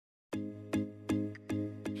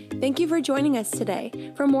Thank you for joining us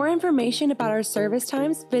today. For more information about our service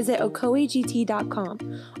times, visit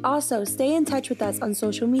ocoegt.com. Also, stay in touch with us on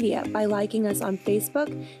social media by liking us on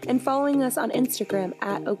Facebook and following us on Instagram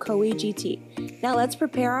at ocoegt. Now let's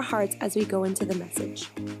prepare our hearts as we go into the message.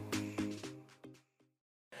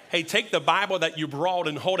 Hey, take the Bible that you brought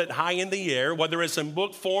and hold it high in the air, whether it's in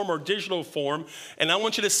book form or digital form. And I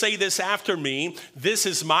want you to say this after me. This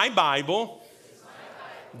is my Bible,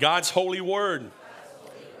 God's holy word.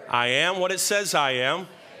 I am what it says I am,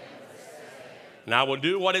 and I will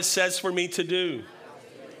do what it says for me to do.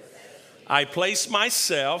 I place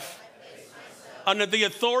myself under the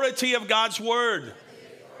authority of God's word.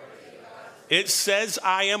 It says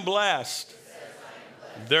I am blessed.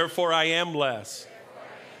 Therefore I am blessed.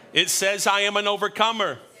 It says I am an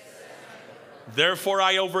overcomer. Therefore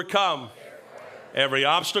I overcome every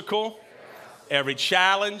obstacle, every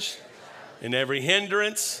challenge, and every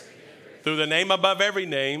hindrance through the name above every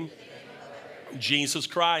name, Jesus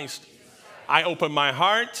Christ. I open my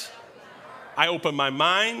heart, I open my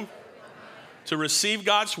mind to receive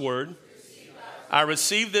God's word. I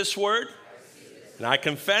receive this word, and I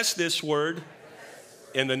confess this word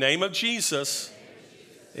in the name of Jesus.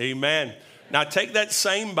 Amen. Now take that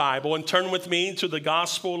same Bible and turn with me to the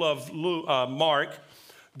Gospel of Mark,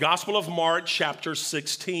 Gospel of Mark, chapter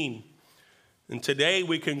 16. And today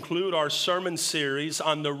we conclude our sermon series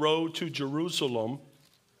on the road to Jerusalem.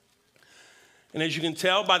 And as you can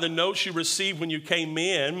tell by the notes you received when you came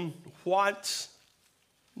in, what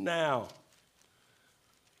now?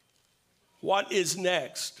 What is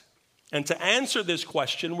next? And to answer this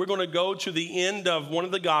question, we're going to go to the end of one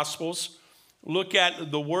of the Gospels, look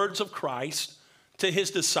at the words of Christ to his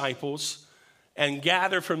disciples, and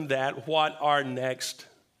gather from that what our next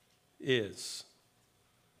is.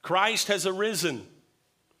 Christ has arisen.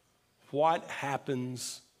 What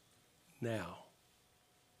happens now?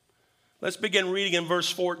 Let's begin reading in verse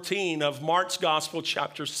 14 of Mark's Gospel,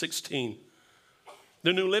 chapter 16.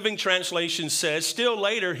 The New Living Translation says, "Still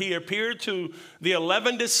later, he appeared to the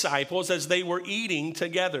 11 disciples as they were eating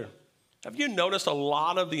together." Have you noticed a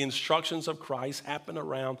lot of the instructions of Christ happen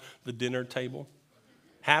around the dinner table?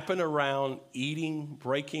 Happen around eating,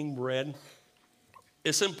 breaking bread?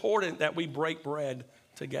 It's important that we break bread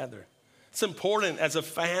together. It's important as a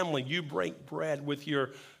family, you break bread with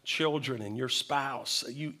your children and your spouse.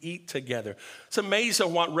 You eat together. It's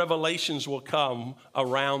amazing what revelations will come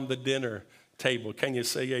around the dinner table. Can you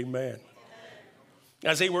say amen?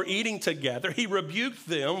 As they were eating together, he rebuked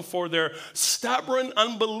them for their stubborn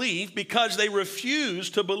unbelief because they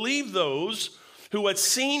refused to believe those who had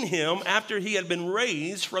seen him after he had been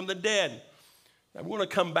raised from the dead. Now, we're going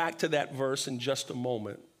to come back to that verse in just a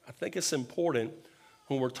moment. I think it's important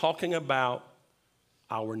when we're talking about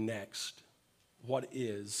our next. What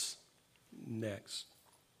is next?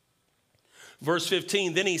 Verse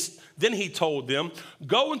 15, then he told them,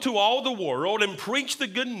 "Go into all the world and preach the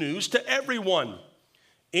good news to everyone.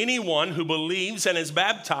 Anyone who believes and is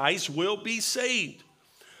baptized will be saved,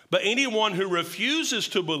 but anyone who refuses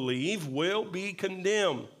to believe will be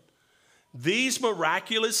condemned. These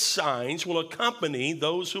miraculous signs will accompany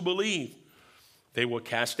those who believe. They will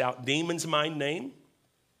cast out demons in my name,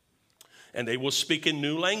 and they will speak in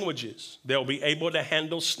new languages. They'll be able to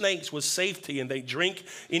handle snakes with safety, and they drink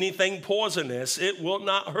anything poisonous. It will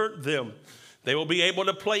not hurt them. They will be able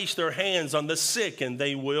to place their hands on the sick, and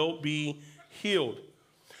they will be healed."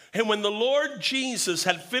 And when the Lord Jesus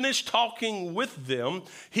had finished talking with them,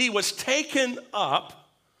 he was taken up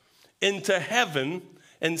into heaven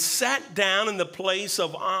and sat down in the place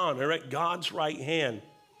of honor at God's right hand.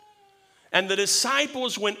 And the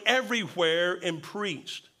disciples went everywhere and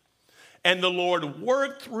preached. And the Lord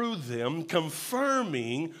worked through them,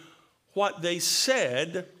 confirming what they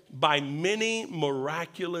said by many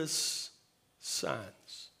miraculous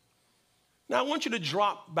signs. Now, I want you to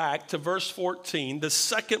drop back to verse 14, the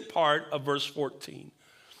second part of verse 14,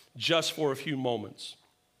 just for a few moments.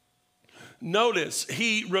 Notice,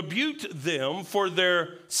 he rebuked them for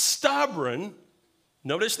their stubborn,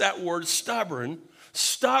 notice that word stubborn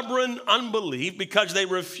unbelief because they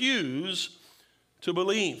refuse to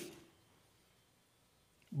believe.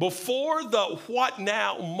 Before the what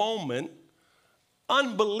now moment,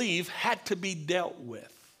 unbelief had to be dealt with.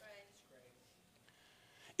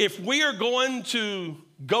 If we are going to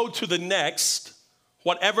go to the next,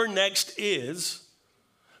 whatever next is,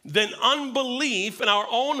 then unbelief in our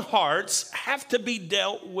own hearts have to be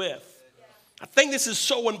dealt with. I think this is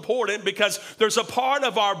so important because there's a part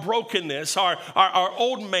of our brokenness, our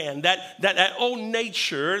old man, that old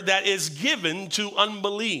nature that is given to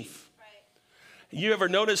unbelief. Right. You ever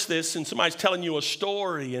notice this and somebody's telling you a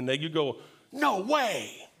story and you go, "No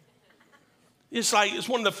way." It's like, it's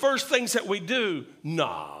one of the first things that we do.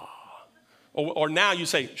 Nah. Or now you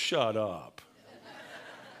say, shut up.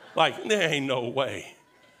 Like, there ain't no way.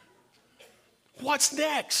 What's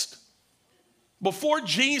next? Before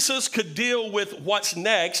Jesus could deal with what's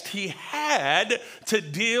next, he had to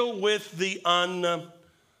deal with the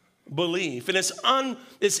unbelief. And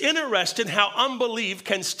it's interesting how unbelief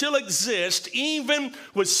can still exist even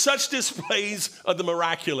with such displays of the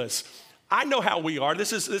miraculous. I know how we are.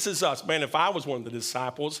 This is us. Man, if I was one of the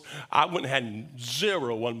disciples, I wouldn't have had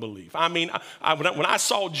zero unbelief. I mean, when I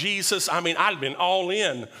saw Jesus, I mean, I'd have been all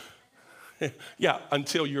in. Yeah,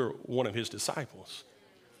 until you're one of his disciples.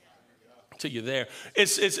 Until you're there.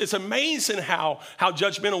 It's amazing how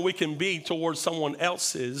judgmental we can be towards someone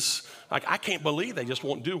else's. Like, I can't believe they just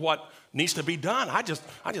won't do what needs to be done. I just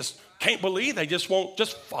can't believe they just won't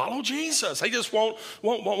just follow Jesus. They just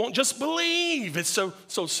won't just believe. It's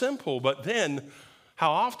so simple. But then,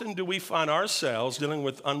 how often do we find ourselves dealing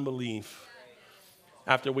with unbelief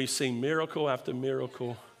after we've seen miracle after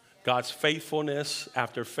miracle, God's faithfulness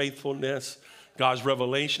after faithfulness, God's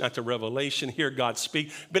revelation after revelation, hear God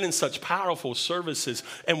speak, been in such powerful services,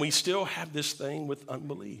 and we still have this thing with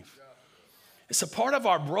unbelief. It's a part of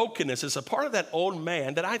our brokenness. It's a part of that old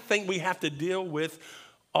man that I think we have to deal with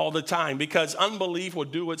all the time, because unbelief will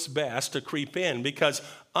do its best to creep in, because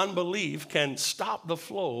unbelief can stop the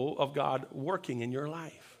flow of God working in your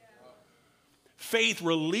life. Faith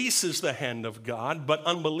releases the hand of God, but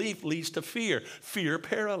unbelief leads to fear. Fear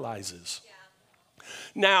paralyzes.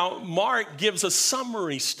 Now, Mark gives a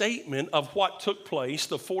summary statement of what took place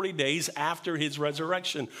the 40 days after his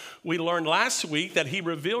resurrection. We learned last week that he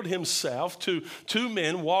revealed himself to two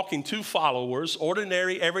men walking, two followers,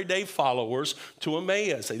 ordinary, everyday followers, to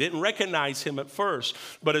Emmaus. They didn't recognize him at first,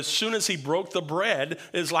 but as soon as he broke the bread,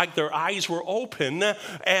 it's like their eyes were open,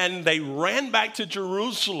 and they ran back to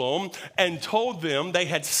Jerusalem and told them they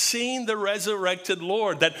had seen the resurrected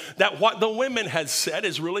Lord, that what the women had said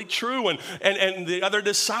is really true, and the other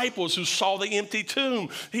disciples who saw the empty tomb,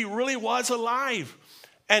 he really was alive.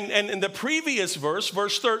 And in the previous verse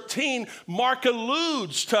 13, Mark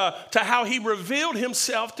alludes to how he revealed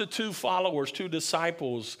himself to two followers, two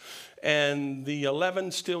disciples, and the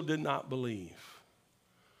 11 still did not believe.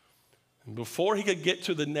 And before he could get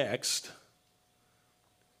to the next,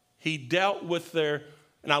 he dealt with their,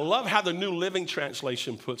 and I love how the New Living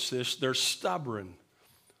Translation puts this, their stubborn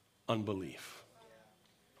unbelief.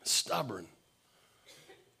 Stubborn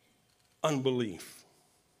unbelief,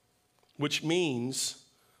 which means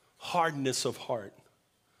hardness of heart,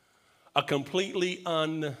 a completely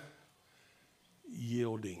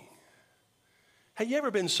unyielding. Have you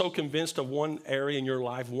ever been so convinced of one area in your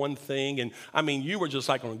life, one thing, and I mean, you were just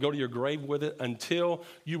like going to go to your grave with it until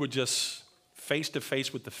you were just face to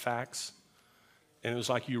face with the facts, and it was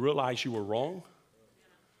like you realized you were wrong,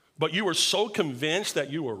 but you were so convinced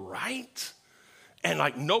that you were right. And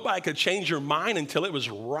like nobody could change your mind until it was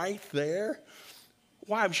right there.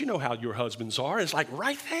 Wives, you know how your husbands are. It's like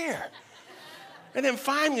right there. And then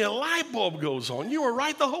finally a light bulb goes on. You were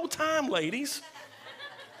right the whole time, ladies.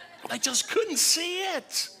 They just couldn't see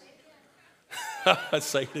it.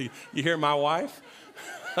 Say it, you hear my wife?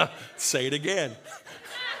 Say it again.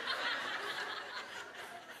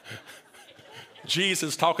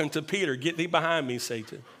 Jesus talking to Peter, get thee behind me,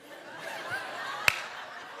 Satan.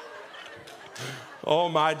 Oh,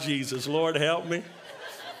 my Jesus, Lord, help me.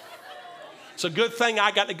 It's a good thing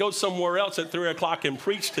I got to go somewhere else at 3 o'clock and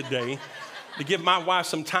preach today to give my wife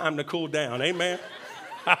some time to cool down. Amen.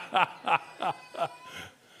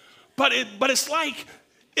 But it's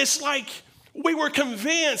like we were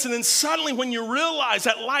convinced, and then suddenly when you realize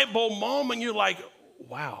that light bulb moment, you're like,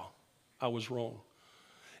 wow, I was wrong.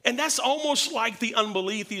 And that's almost like the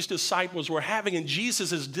unbelief these disciples were having, and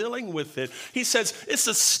Jesus is dealing with it. He says, it's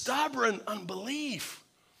a stubborn unbelief.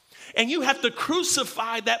 And you have to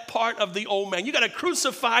crucify that part of the old man. You got to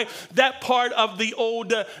crucify that part of the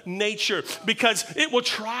old nature, because it will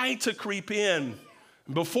try to creep in.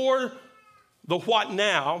 Before the what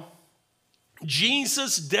now,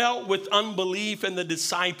 Jesus dealt with unbelief in the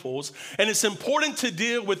disciples, and it's important to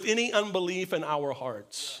deal with any unbelief in our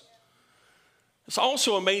hearts. It's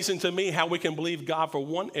also amazing to me how we can believe God for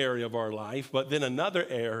one area of our life, but then another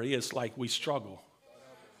area is like we struggle.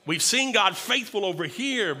 We've seen God faithful over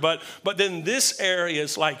here, but then this area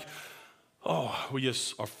is like, oh, we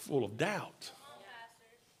just are full of doubt.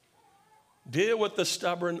 Deal with the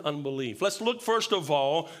stubborn unbelief. Let's look first of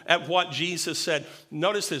all at what Jesus said.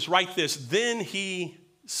 Notice this, write this. Then he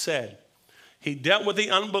said. He dealt with the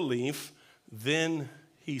unbelief, then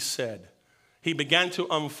he said. He began to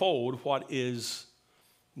unfold what is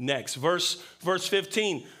next. Verse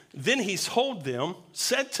 15, Then he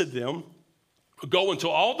said to them, go into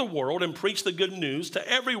all the world and preach the good news to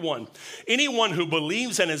everyone. Anyone who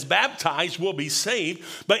believes and is baptized will be saved,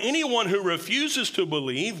 but anyone who refuses to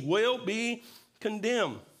believe will be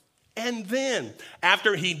condemned. And then,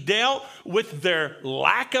 after he dealt with their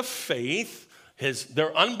lack of faith,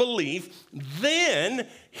 their unbelief, then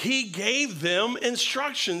he gave them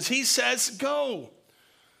instructions. He says, go.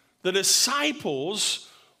 The disciples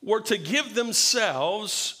were to give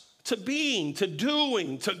themselves to being, to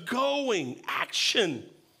doing, to going, action.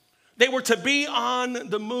 They were to be on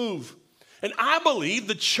the move. And I believe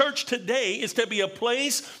the church today is to be a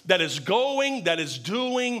place that is going, that is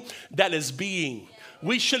doing, that is being.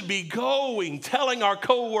 We should be going, telling our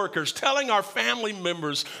coworkers, telling our family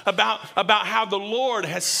members about how the Lord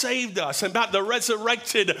has saved us, and about the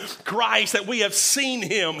resurrected Christ, that we have seen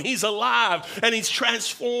him. He's alive and he's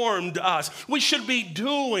transformed us. We should be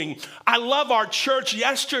doing. I love our church.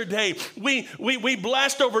 Yesterday, we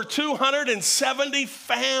blessed over 270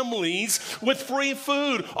 families with free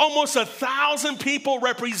food. Almost 1,000 people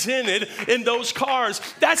represented in those cars.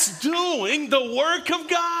 That's doing the work of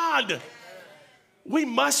God. We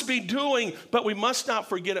must be doing, but we must not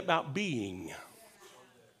forget about being.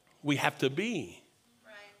 We have to be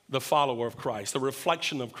the follower of Christ, the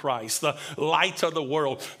reflection of Christ, the light of the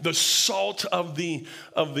world, the salt of the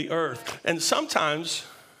earth. And sometimes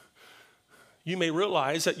you may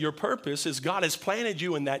realize that your purpose is God has planted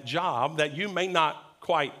you in that job that you may not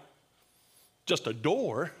quite just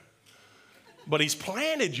adore, but he's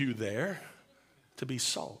planted you there to be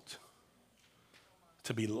salt,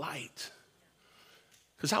 to be light.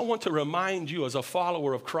 Because I want to remind you, as a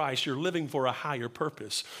follower of Christ, you're living for a higher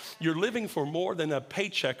purpose. You're living for more than a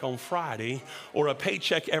paycheck on Friday or a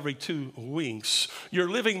paycheck every 2 weeks.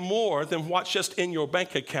 You're living more than what's just in your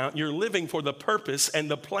bank account. You're living for the purpose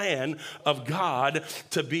and the plan of God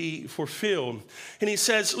to be fulfilled. And he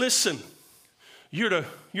says, listen, you're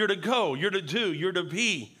to go, you're to do, you're to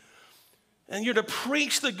be, and you're to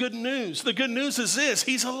preach the good news. The good news is this: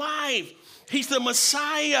 he's alive. He's the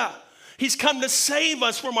Messiah. He's come to save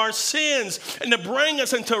us from our sins and to bring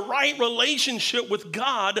us into right relationship with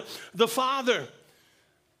God the Father.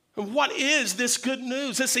 And what is this good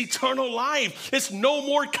news? It's eternal life. It's no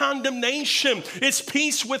more condemnation. It's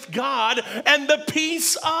peace with God and the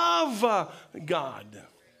peace of God.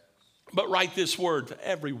 But write this word to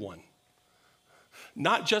everyone.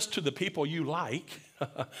 Not just to the people you like,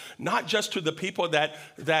 not just to the people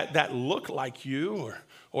that look like you,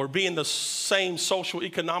 or be in the same social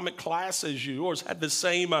economic class as you, or had the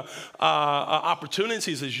same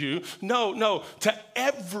opportunities as you. No, to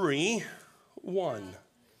everyone.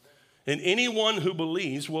 And anyone who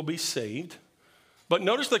believes will be saved. But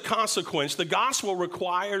notice the consequence. The gospel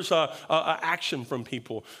requires action from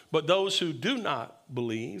people. But those who do not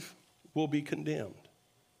believe will be condemned.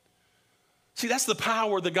 See, that's the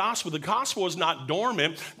power of the gospel. The gospel is not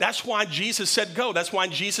dormant. That's why Jesus said go. That's why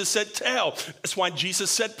Jesus said tell. That's why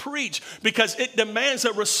Jesus said preach. Because it demands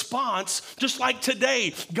a response. Just like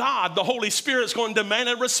today, God, the Holy Spirit, is going to demand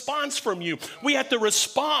a response from you. We have to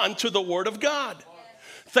respond to the word of God.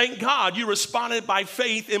 Thank God you responded by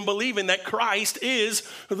faith in believing that Christ is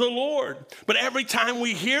the Lord. But every time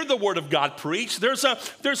we hear the word of God preached, there's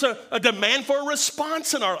a demand for a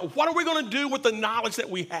response in our life. What are we going to do with the knowledge that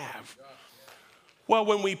we have? Well,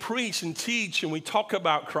 when we preach and teach and we talk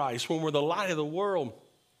about Christ, when we're the light of the world,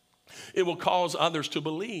 it will cause others to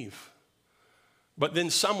believe. But then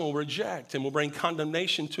some will reject and will bring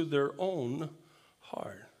condemnation to their own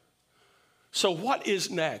heart. So what is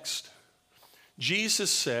next? Jesus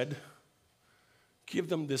said, give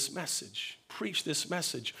them this message. Preach this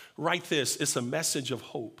message. Write this. It's a message of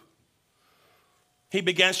hope. He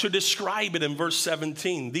begins to describe it in verse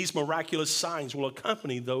 17. These miraculous signs will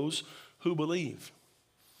accompany those who believe.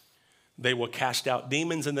 They will cast out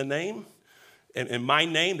demons in the name. And in my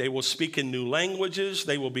name, they will speak in new languages.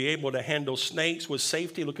 They will be able to handle snakes with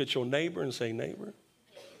safety. Look at your neighbor and say, neighbor.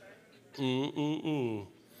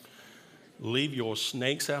 Leave your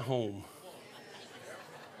snakes at home.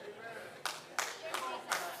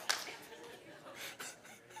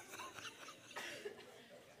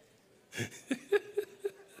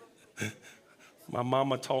 My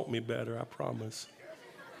mama taught me better, I promise.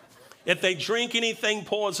 If they drink anything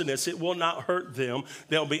poisonous, it will not hurt them.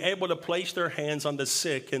 They'll be able to place their hands on the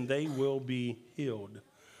sick and they will be healed.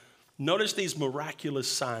 Notice these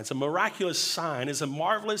miraculous signs. A miraculous sign is a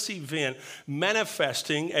marvelous event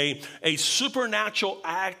manifesting a supernatural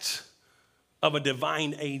act of a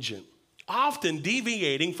divine agent, often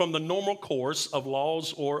deviating from the normal course of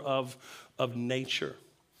laws or of nature.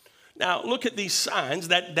 Now, look at these signs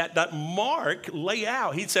that Mark lay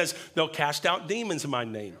out. He says, they'll cast out demons in my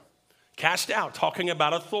name. Cast out, talking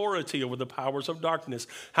about authority over the powers of darkness.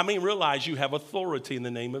 How many realize you have authority in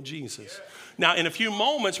the name of Jesus? Yeah. Now, in a few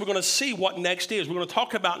moments, we're going to see what next is. We're going to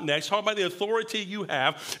talk about next, talk about the authority you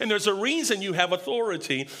have. And there's a reason you have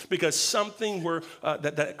authority, because something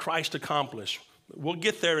that Christ accomplished. We'll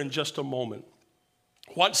get there in just a moment.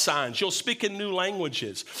 What signs? You'll speak in new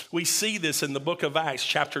languages. We see this in the book of Acts,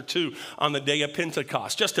 chapter 2, on the day of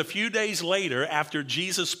Pentecost. Just a few days later, after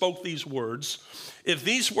Jesus spoke these words, if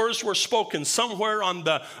these words were spoken somewhere on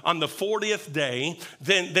the 40th day,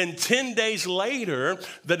 then 10 days later,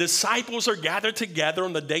 the disciples are gathered together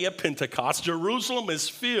on the day of Pentecost. Jerusalem is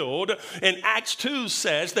filled. And Acts 2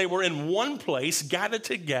 says they were in one place, gathered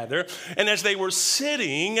together. And as they were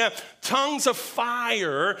sitting, tongues of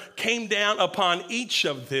fire came down upon each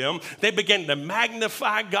of them. They began to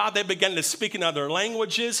magnify God. They began to speak in other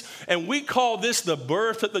languages. And we call this the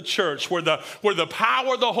birth of the church, where the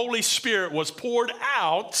power of the Holy Spirit was poured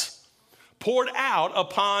out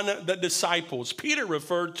upon the disciples. Peter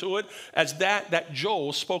referred to it as that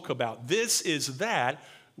Joel spoke about. This is that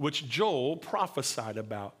which Joel prophesied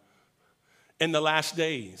about. In the last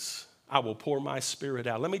days, I will pour my spirit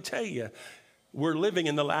out. Let me tell you, we're living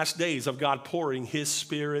in the last days of God pouring his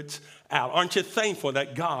spirit out. Aren't you thankful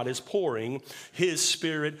that God is pouring his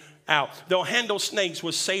spirit out? They'll handle snakes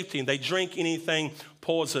with safety, and they drink anything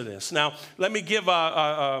poisonous. Now, let me give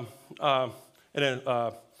what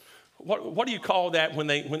do you call that when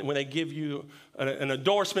they give you an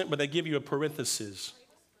endorsement, but they give you a parenthesis?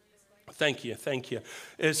 Thank you.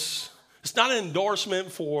 It's not an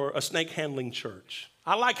endorsement for a snake handling church.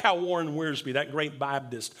 I like how Warren Wiersbe, that great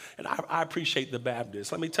Baptist, and I appreciate the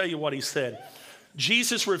Baptist. Let me tell you what he said.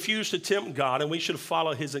 Jesus refused to tempt God, and we should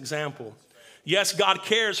follow his example. Yes, God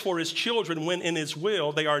cares for his children when in his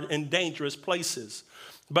will they are in dangerous places.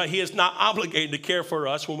 But he is not obligated to care for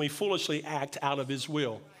us when we foolishly act out of his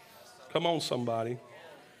will. Come on, somebody.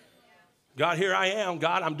 God, here I am.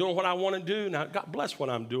 God, I'm doing what I want to do. Now, God bless what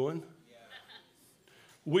I'm doing.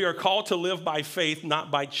 We are called to live by faith,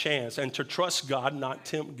 not by chance, and to trust God, not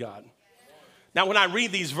tempt God. Now, when I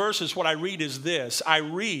read these verses, what I read is this. I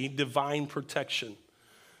read divine protection.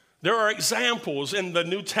 There are examples in the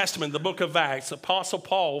New Testament, the book of Acts. Apostle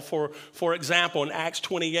Paul, for example, in Acts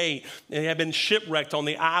 28, they have been shipwrecked on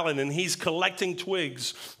the island, and he's collecting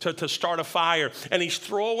twigs to start a fire. And he's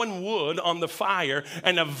throwing wood on the fire,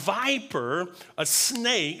 and a viper, a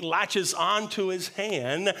snake, latches onto his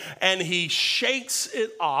hand, and he shakes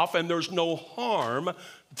it off, and there's no harm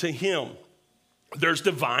to him. There's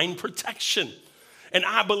divine protection. And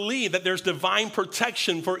I believe that there's divine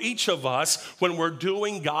protection for each of us when we're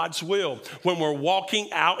doing God's will, when we're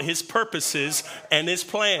walking out his purposes and his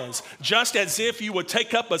plans. Just as if you would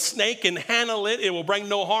take up a snake and handle it, it will bring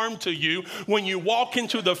no harm to you. When you walk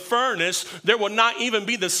into the furnace, there will not even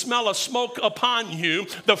be the smell of smoke upon you.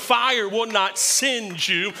 The fire will not singe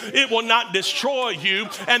you. It will not destroy you.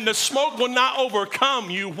 And the smoke will not overcome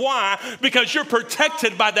you. Why? Because you're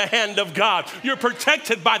protected by the hand of God. You're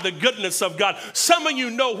protected by the goodness of God. Some of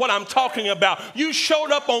you know what I'm talking about. You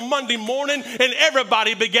showed up on Monday morning and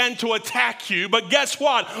everybody began to attack you. But guess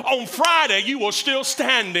what? On Friday, you were still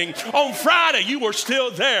standing. On Friday, you were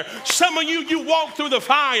still there. Some of you walked through the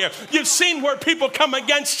fire. You've seen where people come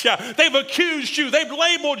against you. They've accused you. They've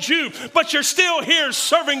labeled you. But you're still here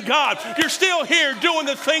serving God. You're still here doing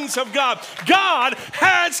the things of God. God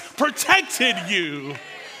has protected you.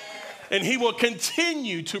 And he will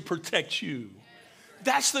continue to protect you.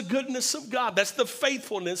 That's the goodness of God. That's the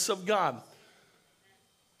faithfulness of God.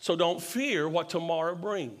 So don't fear what tomorrow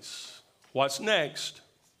brings. What's next?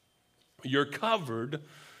 You're covered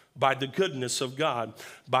by the goodness of God,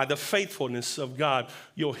 by the faithfulness of God.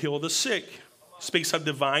 You'll heal the sick. Speaks of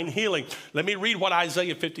divine healing. Let me read what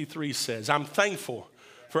Isaiah 53 says. I'm thankful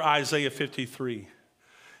for Isaiah 53.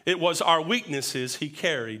 It was our weaknesses he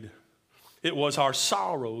carried. It was our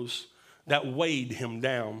sorrows that weighed him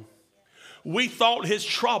down. We thought his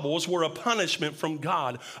troubles were a punishment from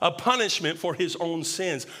God, a punishment for his own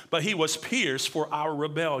sins. But he was pierced for our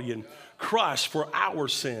rebellion, crushed for our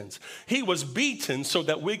sins. He was beaten so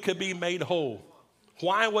that we could be made whole.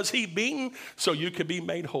 Why was he beaten? So you could be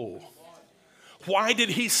made whole. Why did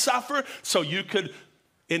he suffer? So you could,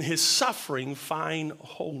 in his suffering, find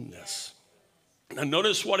wholeness. Now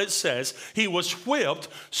notice what it says. He was whipped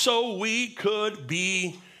so we could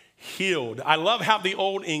be healed. I love how the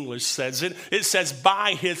Old English says it. It says,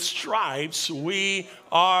 by his stripes we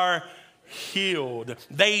are healed.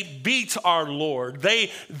 They beat our Lord. They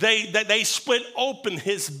split open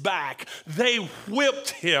his back. They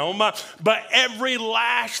whipped him, but every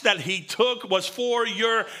lash that he took was for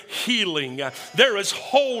your healing. There is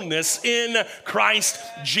wholeness in Christ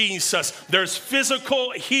Jesus. There's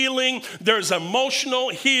physical healing. There's emotional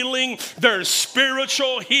healing. There's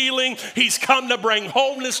spiritual healing. He's come to bring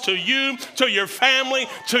wholeness to you, to your family,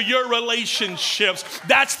 to your relationships.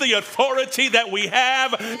 That's the authority that we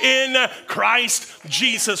have in Christ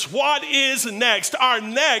Jesus. What is next? Our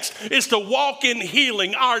next is to walk in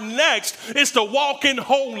healing. Our next is to walk in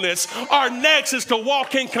wholeness. Our next is to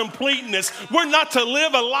walk in completeness. We're not to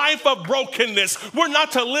live a life of brokenness. We're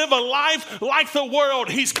not to live a life like the world.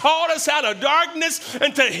 He's called us out of darkness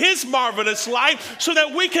into his marvelous light so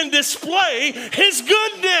that we can display his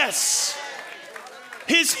goodness,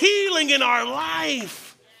 his healing in our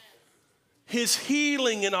life, his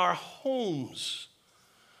healing in our homes.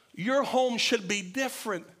 Your home should be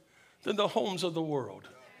different than the homes of the world.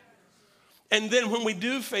 And then when we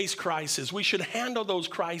do face crisis, we should handle those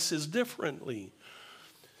crises differently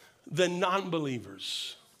than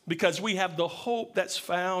non-believers, because we have the hope that's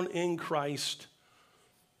found in Christ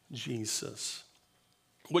Jesus.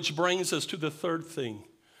 Which brings us to the third thing,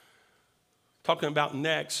 talking about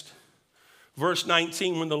next. Verse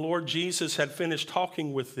 19, when the Lord Jesus had finished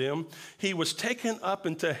talking with them, he was taken up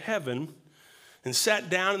into heaven and sat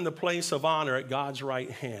down in the place of honor at God's right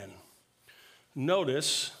hand.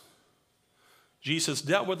 Notice, Jesus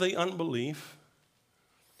dealt with the unbelief.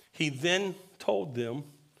 He then told them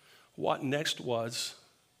what next was.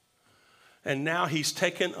 And now he's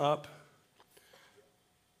taken up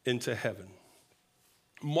into heaven.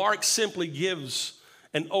 Mark simply gives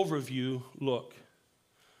an overview look.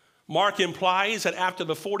 Mark implies that after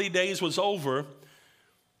the 40 days was over,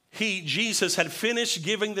 Jesus had finished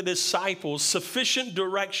giving the disciples sufficient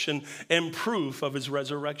direction and proof of his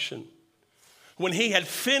resurrection. When he had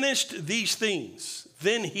finished these things,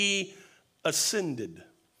 then he ascended.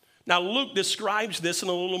 Now, Luke describes this in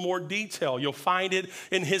a little more detail. You'll find it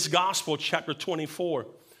in his gospel, chapter 24,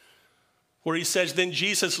 where he says, then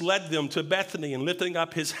Jesus led them to Bethany, and lifting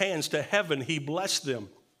up his hands to heaven, he blessed them.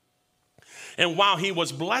 And while he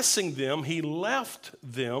was blessing them, he left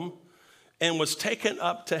them and was taken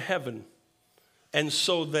up to heaven. And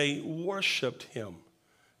so they worshiped him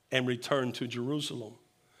and returned to Jerusalem.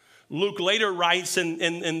 Luke later writes in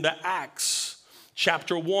the Acts,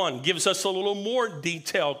 chapter 1, gives us a little more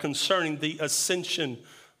detail concerning the ascension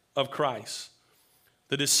of Christ.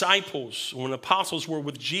 The disciples, when the apostles were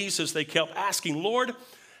with Jesus, they kept asking, Lord,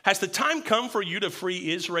 has the time come for you to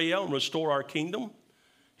free Israel and restore our kingdom?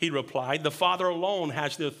 He replied, the Father alone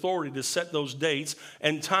has the authority to set those dates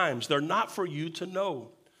and times. They're not for you to know.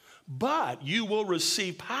 But you will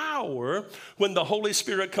receive power when the Holy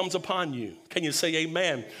Spirit comes upon you. Can you say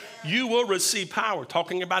amen? You will receive power.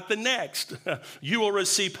 Talking about the next. You will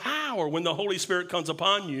receive power when the Holy Spirit comes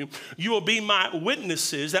upon you. You will be my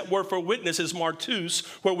witnesses. That word for witness is martus,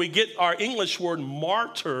 where we get our English word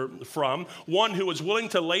martyr from. One who is willing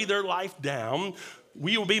to lay their life down.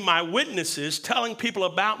 We will be my witnesses, telling people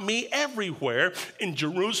about me everywhere in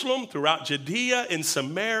Jerusalem, throughout Judea, in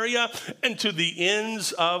Samaria, and to the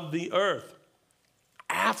ends of the earth.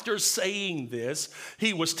 After saying this,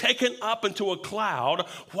 he was taken up into a cloud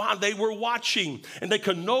while they were watching, and they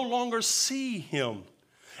could no longer see him.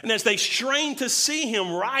 And as they strained to see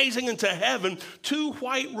him rising into heaven, two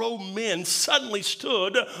white-robed men suddenly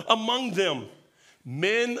stood among them.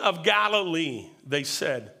 Men of Galilee, they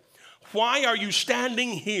said, why are you standing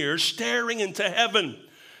here staring into heaven?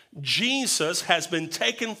 Jesus has been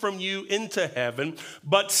taken from you into heaven,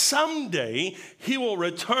 but someday he will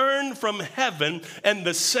return from heaven in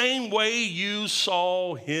the same way you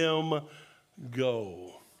saw him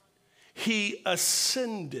go. He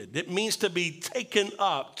ascended. It means to be taken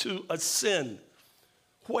up, to ascend.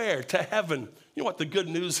 Where? To heaven. You know what the good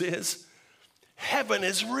news is? Heaven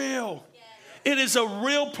is real. It is a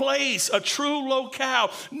real place, a true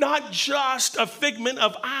locale, not just a figment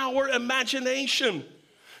of our imagination.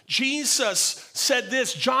 Jesus said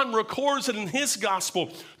this, John records it in his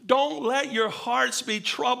gospel. Don't let your hearts be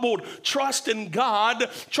troubled. Trust in God.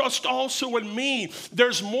 Trust also in me.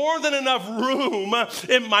 There's more than enough room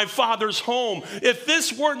in my Father's home. If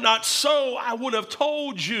this were not so, I would have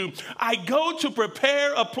told you. I go to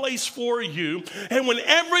prepare a place for you. And when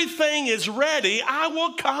everything is ready, I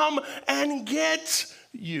will come and get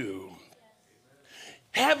you.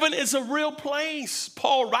 Heaven is a real place.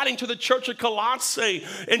 Paul, writing to the church of Colossae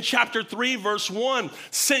in chapter 3, verse 1,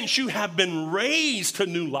 since you have been raised to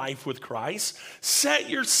new life with Christ, set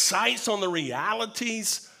your sights on the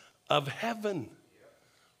realities of heaven,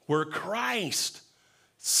 where Christ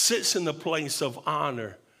sits in the place of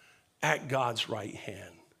honor at God's right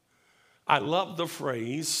hand. I love the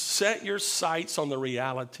phrase, set your sights on the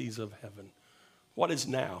realities of heaven. What is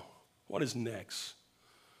now? What is next?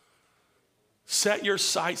 Set your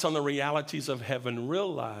sights on the realities of heaven,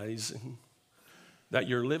 realizing that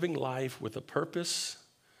you're living life with a purpose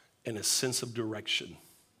and a sense of direction.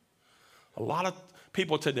 A lot of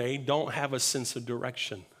people today don't have a sense of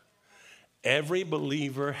direction. Every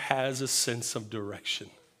believer has a sense of direction.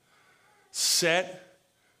 Set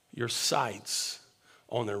your sights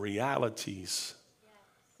on the realities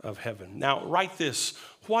of heaven. Now, write this.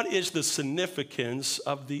 What is the significance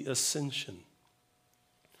of the ascension?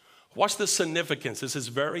 What's the significance? This is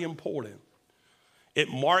very important. It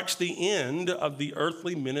marks the end of the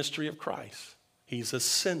earthly ministry of Christ. He's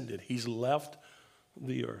ascended. He's left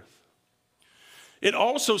the earth. It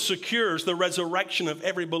also secures the resurrection of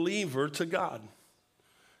every believer to God.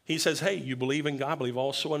 He says, hey, you believe in God, believe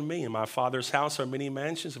also in me. In my Father's house are many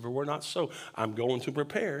mansions. If it were not so, I'm going to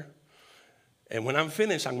prepare. And when I'm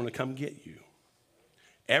finished, I'm going to come get you.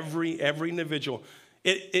 Every individual.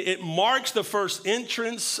 It marks the first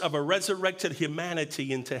entrance of a resurrected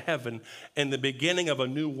humanity into heaven and the beginning of a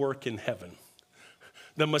new work in heaven.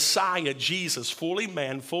 The Messiah, Jesus, fully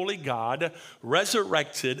man, fully God,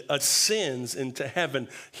 resurrected, ascends into heaven.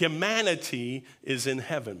 Humanity is in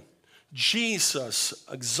heaven. Jesus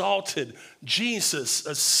exalted, Jesus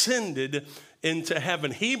ascended into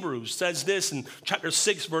heaven. Hebrews says this in chapter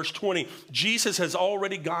 6, verse 20. Jesus has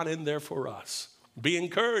already gone in there for us. Be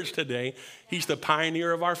encouraged today. He's the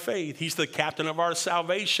pioneer of our faith. He's the captain of our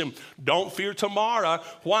salvation. Don't fear tomorrow.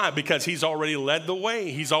 Why? Because he's already led the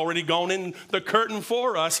way. He's already gone in the curtain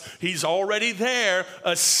for us. He's already there,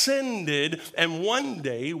 ascended, and one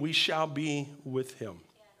day we shall be with him.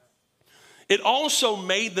 It also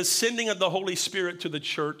made the sending of the Holy Spirit to the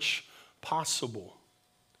church possible.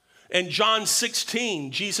 In John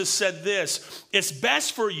 16, Jesus said this, it's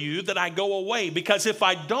best for you that I go away, because if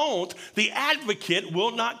I don't, the advocate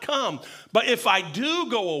will not come. But if I do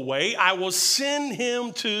go away, I will send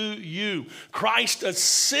him to you. Christ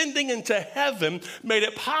ascending into heaven made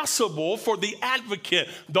it possible for the advocate,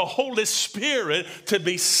 the Holy Spirit, to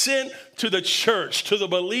be sent to the church, to the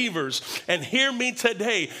believers. And hear me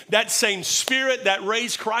today, that same Spirit that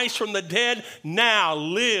raised Christ from the dead now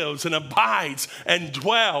lives and abides and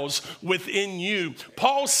dwells within you.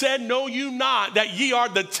 Paul said, know you not that ye are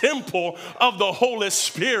the temple of the Holy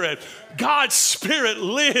Spirit. God's Spirit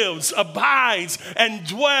lives, abides, and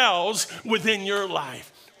dwells within your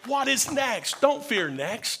life. What is next? Don't fear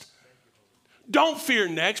next. Don't fear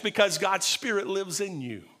next, because God's Spirit lives in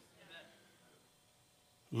you.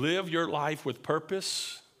 Live your life with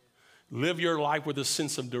purpose. Live your life with a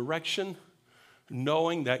sense of direction,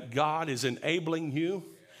 knowing that God is enabling you.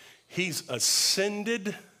 He's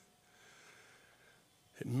ascended.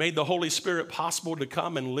 It made the Holy Spirit possible to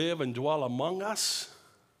come and live and dwell among us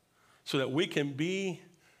so that we can be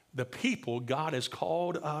the people God has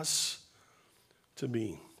called us to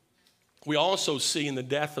be. We also see in the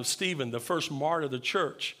death of Stephen, the first martyr of the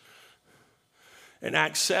church, in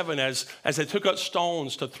Acts 7, as they took up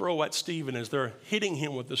stones to throw at Stephen, as they're hitting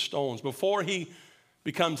him with the stones, before he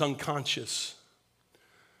becomes unconscious,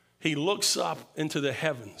 he looks up into the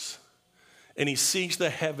heavens and he sees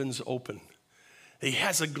the heavens open. He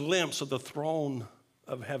has a glimpse of the throne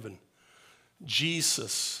of heaven.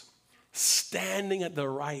 Jesus standing at the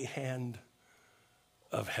right hand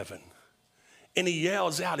of heaven. And he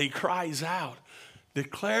yells out, he cries out,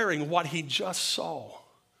 declaring what he just saw.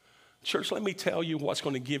 Church, let me tell you what's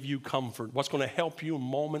going to give you comfort, what's going to help you in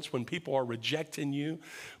moments when people are rejecting you,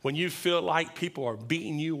 when you feel like people are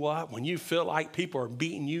beating you up, when you feel like people are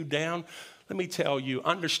beating you down. Let me tell you,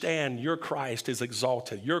 understand your Christ is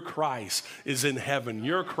exalted. Your Christ is in heaven.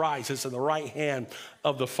 Your Christ is in the right hand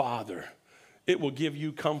of the Father. It will give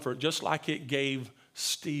you comfort just like it gave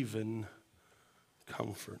Stephen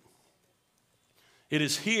comfort. It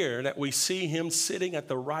is here that we see him sitting at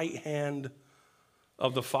the right hand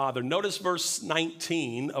of the Father. Notice verse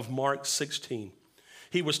 19 of Mark 16.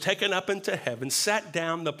 He was taken up into heaven, sat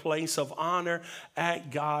down the place of honor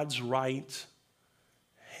at God's right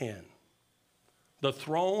hand. The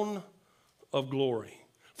throne of glory,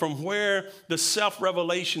 from where the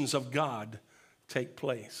self-revelations of God take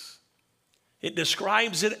place. It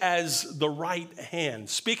describes it as the right hand,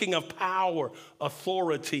 speaking of power,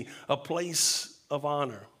 authority, a place of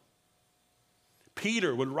honor.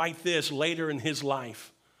 Peter would write this later in his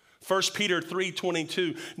life. 1 Peter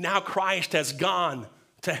 3:22, now Christ has gone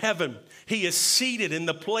to heaven. He is seated in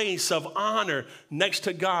the place of honor next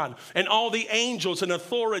to God. And all the angels and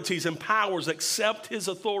authorities and powers accept his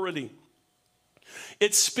authority.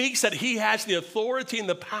 It speaks that he has the authority and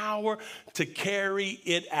the power to carry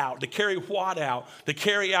it out. To carry what out? To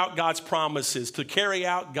carry out God's promises. To carry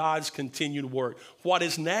out God's continued work. What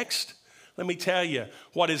is next? Let me tell you,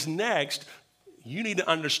 what is next, you need to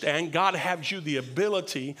understand God has you the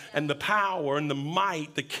ability and the power and the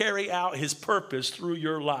might to carry out his purpose through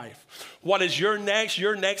your life. What is your next?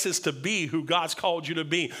 Your next is to be who God's called you to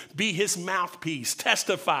be. Be his mouthpiece.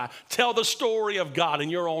 Testify. Tell the story of God in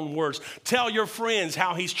your own words. Tell your friends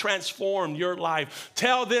how he's transformed your life.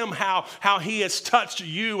 Tell them how he has touched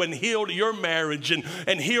you and healed your marriage and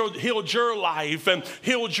healed your life and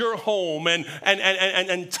healed your home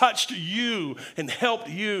and touched you and helped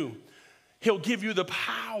you. He'll give you the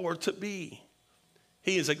power to be.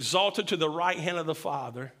 He is exalted to the right hand of the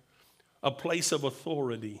Father, a place of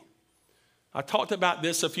authority. I talked about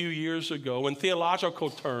this a few years ago. In theological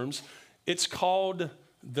terms, it's called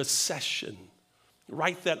the session.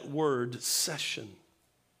 Write that word, session.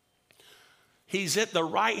 He's at the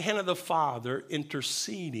right hand of the Father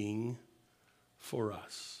interceding for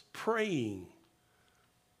us, praying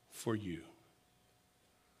for you.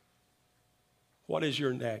 What is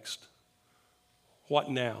your next? What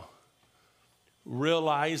now?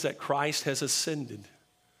 Realize that Christ has ascended.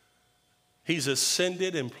 He's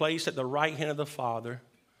ascended and placed at the right hand of the Father,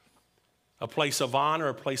 a place of honor,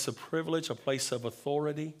 a place of privilege, a place of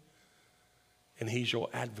authority, and he's your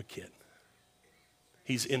advocate.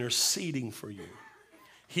 He's interceding for you.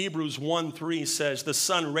 Hebrews 1:3 says, the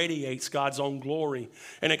Son radiates God's own glory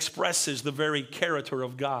and expresses the very character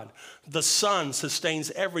of God. The Son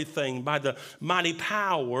sustains everything by the mighty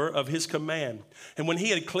power of his command. And when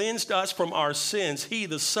he had cleansed us from our sins, he,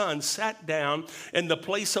 the Son, sat down in the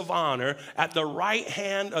place of honor at the right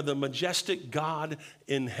hand of the majestic God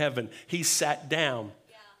in heaven. He sat down,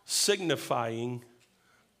 signifying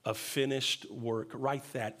a finished work.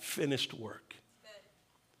 Write that, finished work.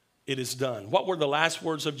 It is done. What were the last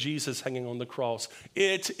words of Jesus hanging on the cross?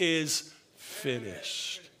 It is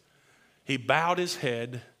finished. He bowed his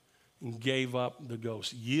head and gave up the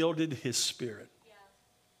ghost, yielded his spirit.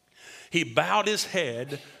 He bowed his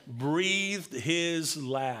head, breathed his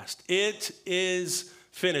last. It is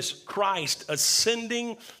finished. Christ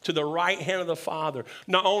ascending to the right hand of the Father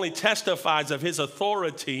not only testifies of his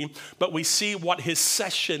authority, but we see what his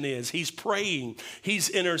session is. He's praying. He's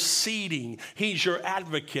interceding. He's your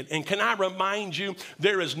advocate. And can I remind you,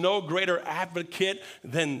 there is no greater advocate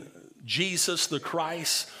than Jesus the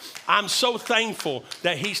Christ. I'm so thankful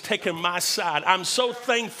that he's taken my side. I'm so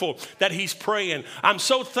thankful that he's praying. I'm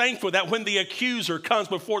so thankful that when the accuser comes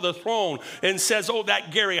before the throne and says, oh,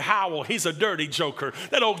 that Gary Howell, he's a dirty joker.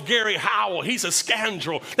 That old Gary Howell, he's a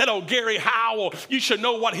scoundrel. That old Gary Howell, you should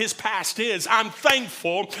know what his past is. I'm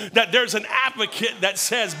thankful that there's an advocate that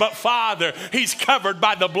says, but Father, he's covered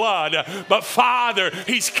by the blood. But Father,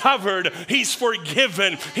 he's covered. He's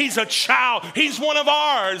forgiven. He's a child. He's one of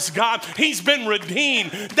ours, God. He's been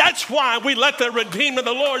redeemed. That's why we let the redeemed of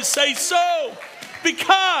the Lord say so.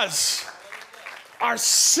 Because our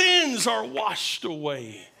sins are washed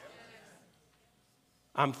away.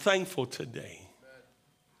 I'm thankful today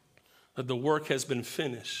that the work has been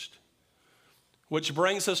finished. Which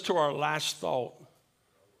brings us to our last thought.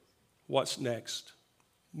 What's next?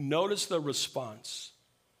 Notice the response.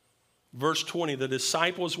 Verse 20, the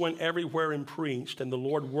disciples went everywhere and preached, and the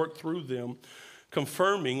Lord worked through them,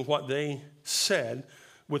 confirming what they said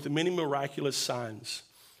with many miraculous signs.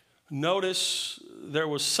 Notice there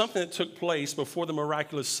was something that took place before the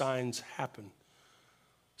miraculous signs happened.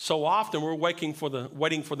 So often we're waiting for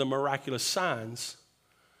the miraculous signs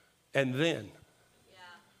and then. Yeah.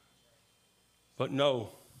 But no,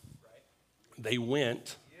 they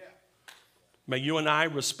went. May you and I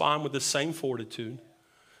respond with the same fortitude.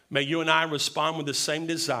 May you and I respond with the same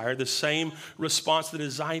desire, the same response the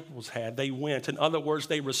disciples had. They went. In other words,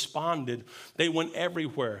 they responded. They went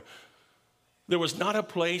everywhere. There was not a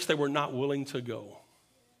place they were not willing to go.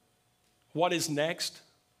 What is next?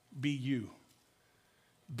 Be you.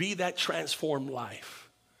 Be that transformed life.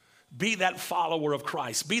 Be that follower of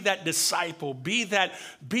Christ. Be that disciple. Be that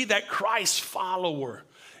Christ follower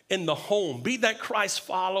in the home. Be that Christ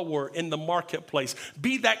follower in the marketplace.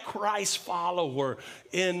 Be that Christ follower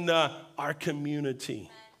in our community.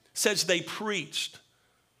 It says they preached.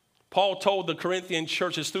 Paul told the Corinthian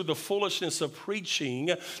churches through the foolishness of preaching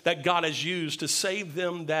that God has used to save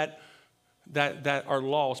them that are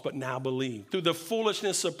lost but now believe. Through the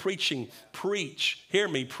foolishness of preaching, preach, hear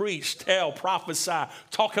me, preach, tell, prophesy,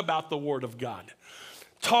 talk about the word of God.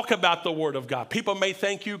 Talk about the word of God. People may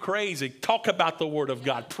think you crazy. Talk about the word of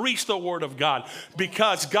God. Preach the word of God,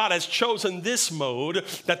 because God has chosen this mode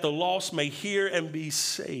that the lost may hear and be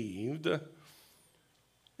saved.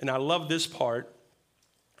 And I love this part.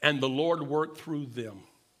 And the Lord worked through them.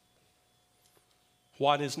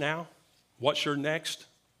 What is now? What's your next?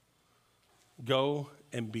 Go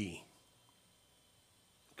and be.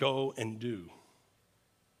 Go and do.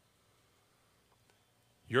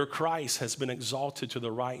 Your Christ has been exalted to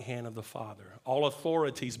the right hand of the Father. All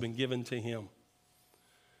authority has been given to him.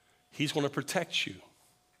 He's going to protect you.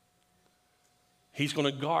 He's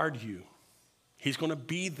going to guard you. He's going to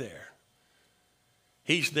be there.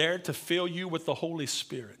 He's there to fill you with the Holy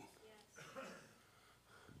Spirit.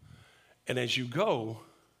 And as you go,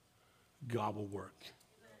 God will work.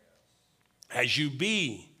 As you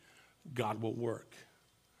be, God will work.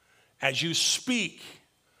 As you speak,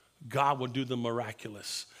 God will do the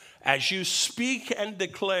miraculous. As you speak and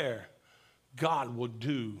declare, God will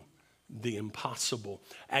do the impossible.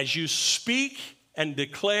 As you speak and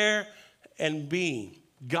declare and be,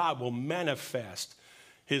 God will manifest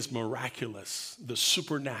his miraculous, the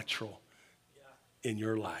supernatural in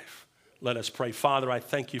your life. Let us pray. Father, I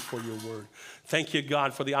thank you for your word. Thank you,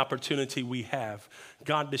 God, for the opportunity we have,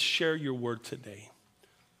 God, to share your word today.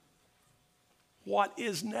 What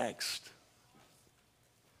is next?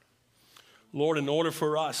 Lord, in order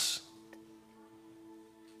for us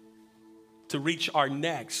to reach our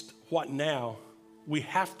next, what now, we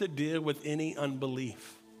have to deal with any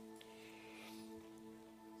unbelief.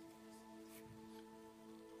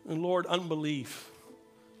 And Lord, unbelief,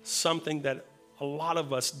 something that a lot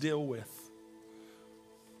of us deal with.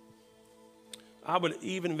 I would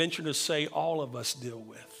even venture to say all of us deal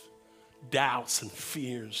with doubts and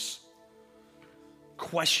fears,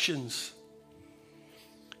 questions,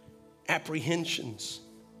 apprehensions,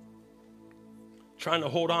 trying to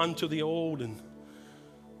hold on to the old and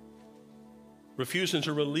refusing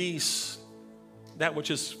to release that which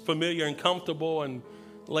is familiar and comfortable and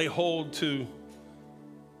lay hold to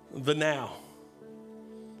the now.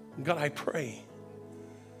 God, I pray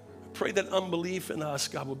that unbelief in us,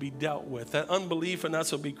 God, will be dealt with. That unbelief in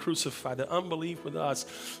us will be crucified. That unbelief with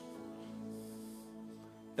us,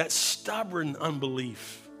 that stubborn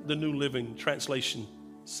unbelief, the New Living Translation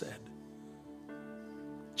said.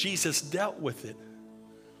 Jesus dealt with it.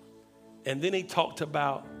 And then he talked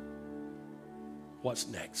about what's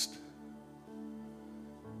next.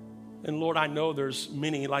 And Lord, I know there's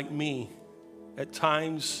many like me. At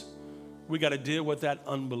times, we got to deal with that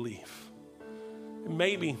unbelief. And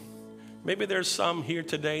maybe there's some here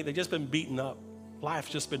today, they've just been beaten up. Life's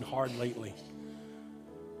just been hard lately.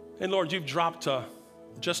 And Lord, you've dropped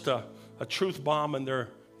just a truth bomb in their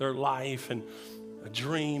life and a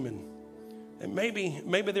dream. And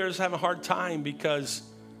maybe they're just having a hard time because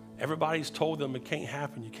everybody's told them it can't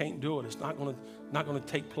happen. You can't do it. It's not going to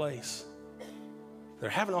take place. They're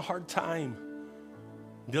having a hard time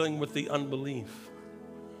dealing with the unbelief.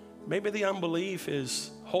 Maybe the unbelief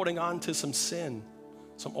is holding on to some sin,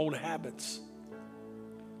 some old habits.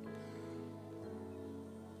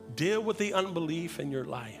 Deal with the unbelief in your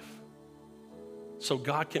life so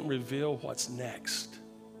God can reveal what's next,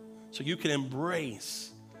 so you can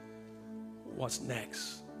embrace what's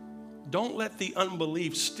next. Don't let the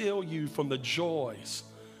unbelief steal you from the joys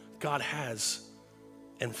God has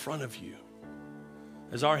in front of you.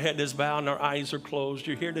 As our head is bowed and our eyes are closed,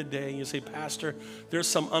 you're here today and you say, Pastor, there's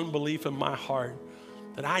some unbelief in my heart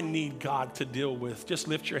that I need God to deal with. Just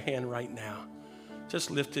lift your hand right now.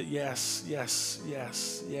 Just lift it. Yes, yes,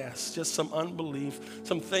 yes, yes. Just some unbelief,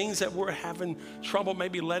 some things that we're having trouble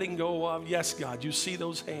maybe letting go of. Yes, God, you see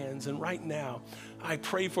those hands. And right now, I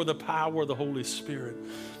pray for the power of the Holy Spirit.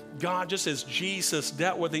 God, just as Jesus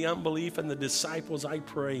dealt with the unbelief and the disciples, I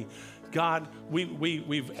pray, God,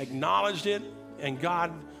 we've acknowledged it. And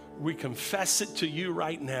God, we confess it to you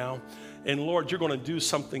right now. And Lord, you're going to do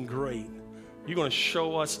something great. You're going to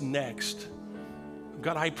show us next.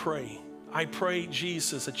 God, I pray,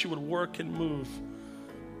 Jesus, that you would work and move.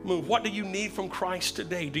 What do you need from Christ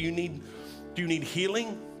today? Do you need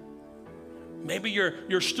healing? Maybe you're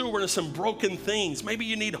stewarding some broken things. Maybe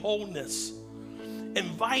you need wholeness.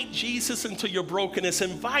 Invite Jesus into your brokenness.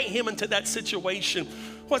 Invite him into that situation.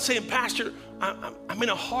 What's saying, Pastor, I'm in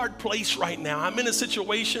a hard place right now. I'm in a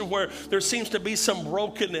situation where there seems to be some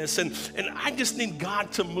brokenness, and I just need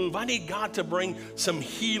God to move. I need God to bring some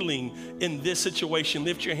healing in this situation.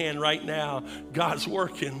 Lift your hand right now. God's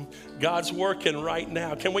working. God's working right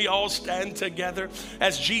now. Can we all stand together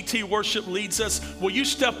as GT Worship leads us? Will you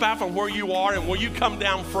step out from where you are and will you come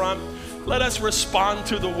down front? Let us respond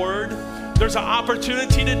to the word. There's an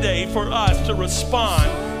opportunity today for us to respond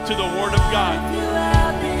to the Word of God.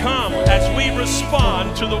 Come as we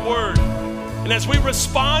respond to the Word. And as we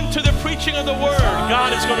respond to the preaching of the Word, God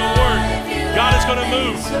is going to work. God is going to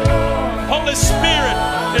move. Holy Spirit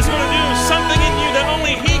is going to do something in you that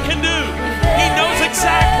only He can do. He knows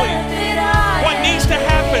exactly what needs to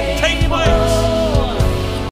happen, take place.